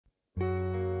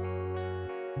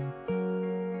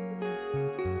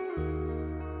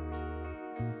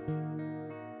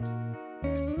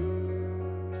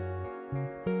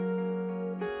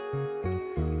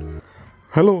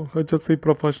Hello HSE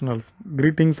professionals,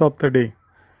 greetings of the day.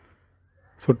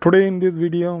 So today in this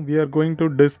video we are going to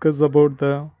discuss about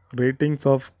the ratings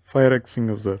of fire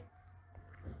extinguisher.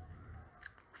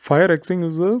 Fire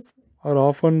extinguishers are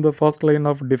often the first line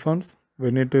of defense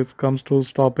when comes to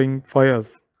stopping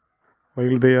fires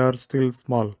while they are still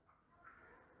small.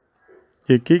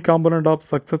 A key component of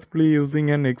successfully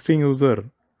using an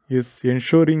extinguisher is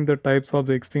ensuring the types of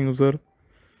extinguisher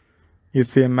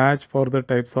is a match for the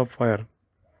types of fire.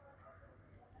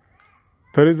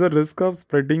 There is a risk of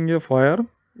spreading a fire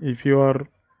if you are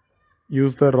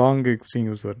use the wrong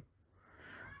extinguisher.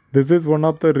 This is one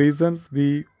of the reasons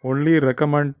we only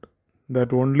recommend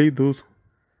that only those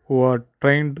who are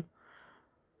trained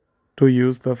to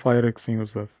use the fire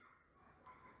extinguishers.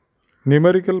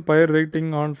 Numerical fire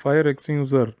rating on fire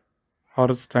extinguisher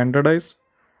are standardized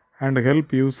and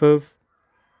help users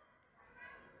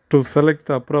to select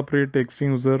the appropriate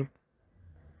extinguisher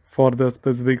for the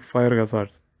specific fire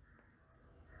hazards.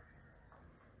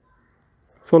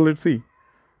 So let's see.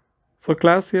 So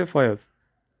Class A fires.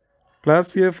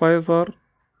 Class A fires are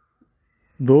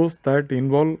those that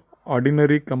involve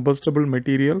ordinary combustible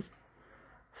materials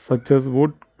such as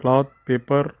wood, cloth,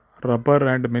 paper, rubber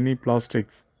and many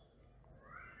plastics.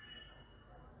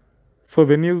 So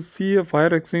when you see a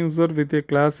fire extinguisher with a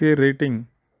Class A rating,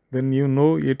 then you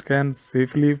know it can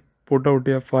safely put out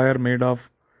a fire made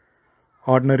of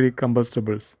ordinary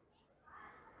combustibles.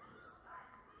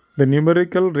 The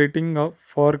numerical rating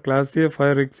for Class A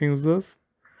fire extinguishers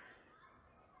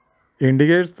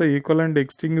indicates the equivalent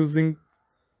extinguishing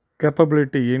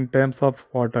capability in terms of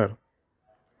water.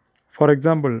 For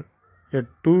example, a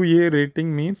 2A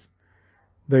rating means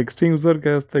the extinguisher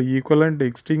has the equivalent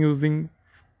extinguishing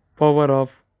power of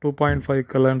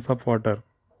 2.5 gallons of water.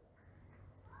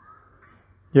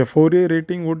 A 4A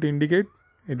rating would indicate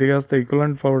it has the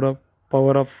equivalent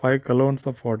power of 5 gallons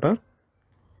of water.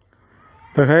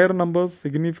 The higher numbers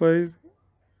signifies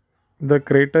the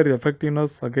greater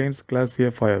effectiveness against Class A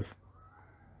fires.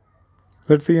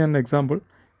 Let's see an example.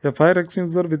 A fire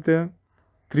extinguisher with a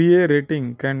 3A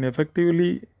rating can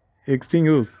effectively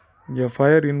extinguish a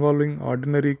fire involving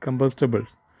ordinary combustibles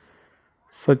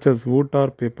such as wood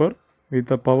or paper with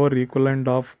a power equivalent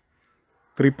of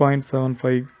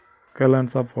 3.75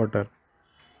 gallons of water.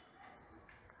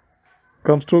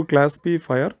 Comes to Class B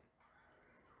fire.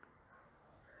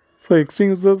 So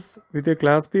extinguishers with a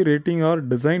Class B rating are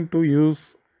designed to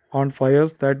use on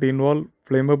fires that involve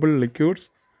flammable liquids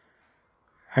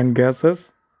and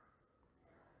gases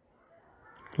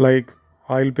like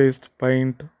oil-based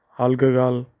paint,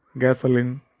 alcohol,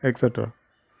 gasoline, etc.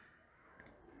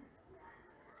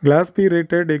 Class B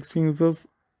rated extinguishers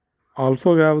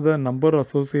also have the number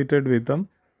associated with them.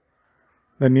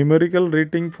 The numerical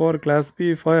rating for Class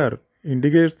B fire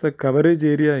indicates the coverage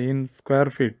area in square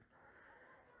feet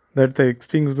that the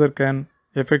extinguisher can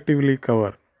effectively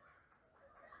cover.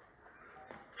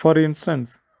 For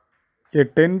instance, a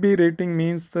 10B rating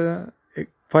means the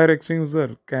fire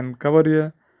extinguisher can cover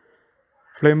a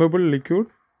flammable liquid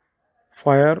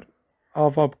fire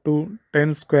of up to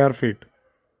 10 square feet.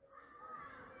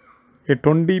 A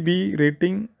 20B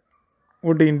rating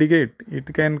would indicate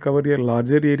it can cover a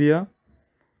larger area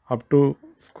up to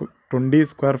 20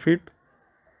 square feet.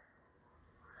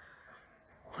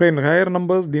 When higher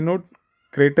numbers denote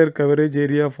greater coverage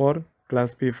area for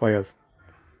Class B fires.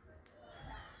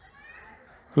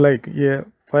 Like a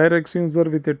fire extinguisher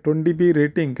with a 20B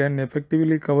rating can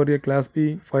effectively cover a Class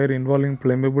B fire involving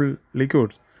flammable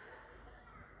liquids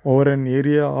over an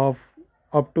area of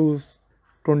up to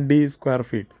 20 square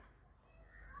feet.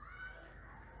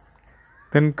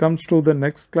 Then comes to the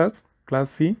next class, Class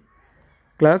C.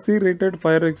 Class C rated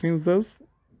fire extinguishers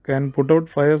can put out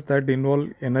fires that involve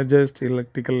energized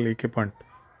electrical equipment.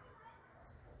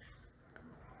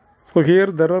 So here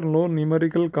there are no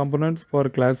numerical components for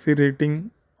Class C rating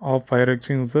of fire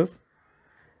extinguishers.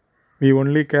 We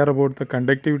only care about the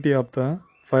conductivity of the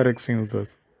fire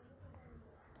extinguishers.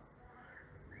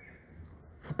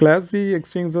 So Class C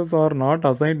extinguishers are not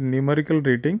assigned numerical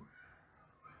rating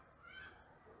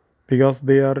because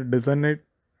they are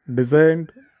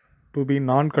designed to be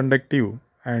non-conductive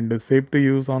and safe to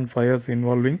use on fires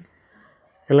involving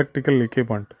electrical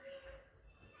equipment.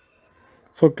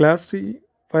 So Class C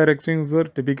fire extinguisher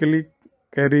typically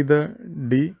carry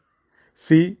the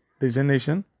C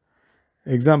designation.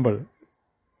 Example,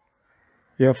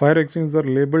 a fire extinguisher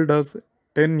labeled as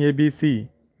 10 ABC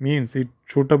means it's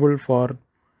suitable for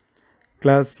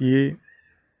Class A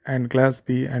and Class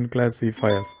B and Class C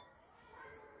fires.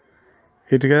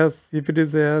 If it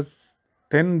has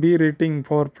 10B rating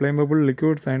for flammable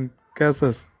liquids and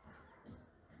gases,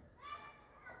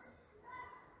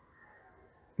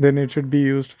 then it should be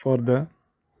used for the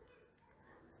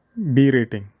B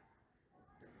rating.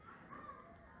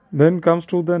 Then comes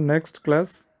to the next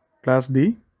class, class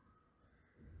D.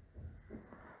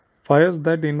 Fires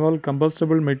that involve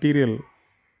combustible material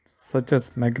such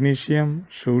as magnesium,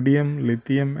 sodium,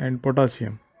 lithium and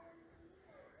potassium,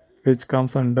 which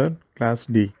comes under class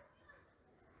D.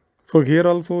 So here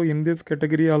also, in this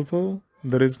category also,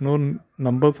 there is no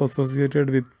numbers associated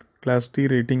with class D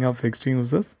rating of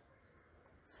extinguishers,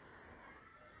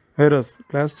 whereas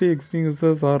class D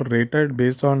extinguishers are rated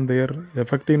based on their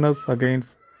effectiveness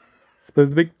against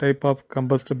specific type of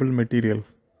combustible materials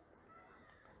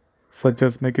such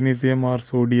as magnesium or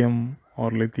sodium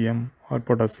or lithium or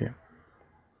potassium.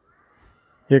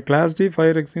 A class D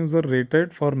fire extinguisher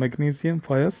rated for magnesium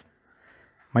fires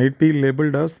might be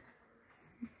labeled as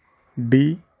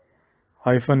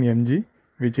D-MG,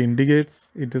 which indicates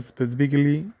it is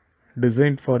specifically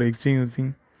designed for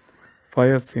extinguishing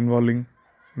fires involving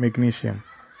magnesium.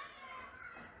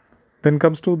 Then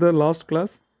comes to the last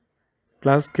class,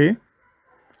 class K.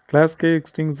 Class K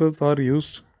extinguishers are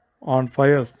used on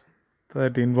fires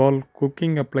that involve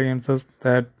cooking appliances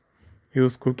that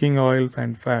use cooking oils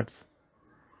and fats.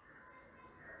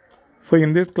 So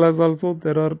in this class also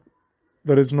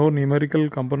there is no numerical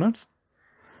components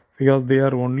because they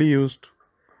are only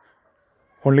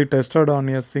tested on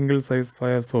a single size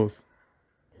fire source.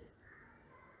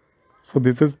 So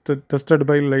this is tested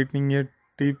by lighting a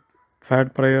deep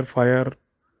fat prior fire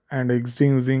and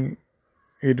extinguishing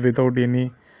it without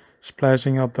any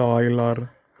splashing of the oil or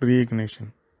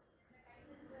reignition.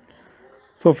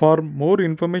 So for more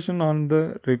information on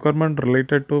the requirement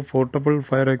related to portable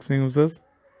fire extinguishers,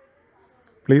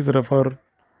 please refer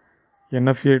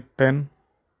NFA 10,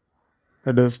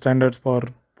 that is standards for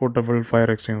portable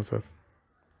fire extinguishers.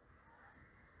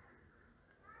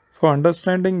 So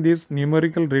understanding this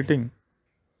numerical rating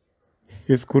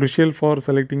is crucial for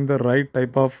selecting the right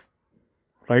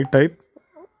type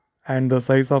and the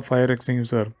size of fire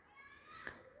extinguisher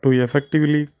to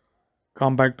effectively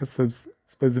combat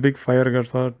specific fire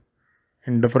hazard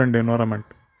in different environment.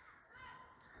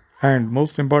 And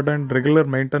most important, regular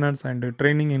maintenance and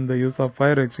training in the use of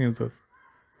fire extinguishers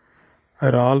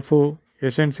are also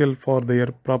essential for their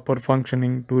proper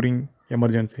functioning during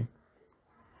emergency.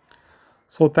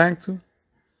 So thanks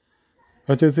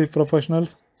HSE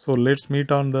professionals. So let's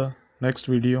meet on the next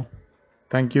video.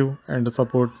 Thank you and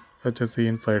support HSE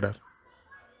Insider.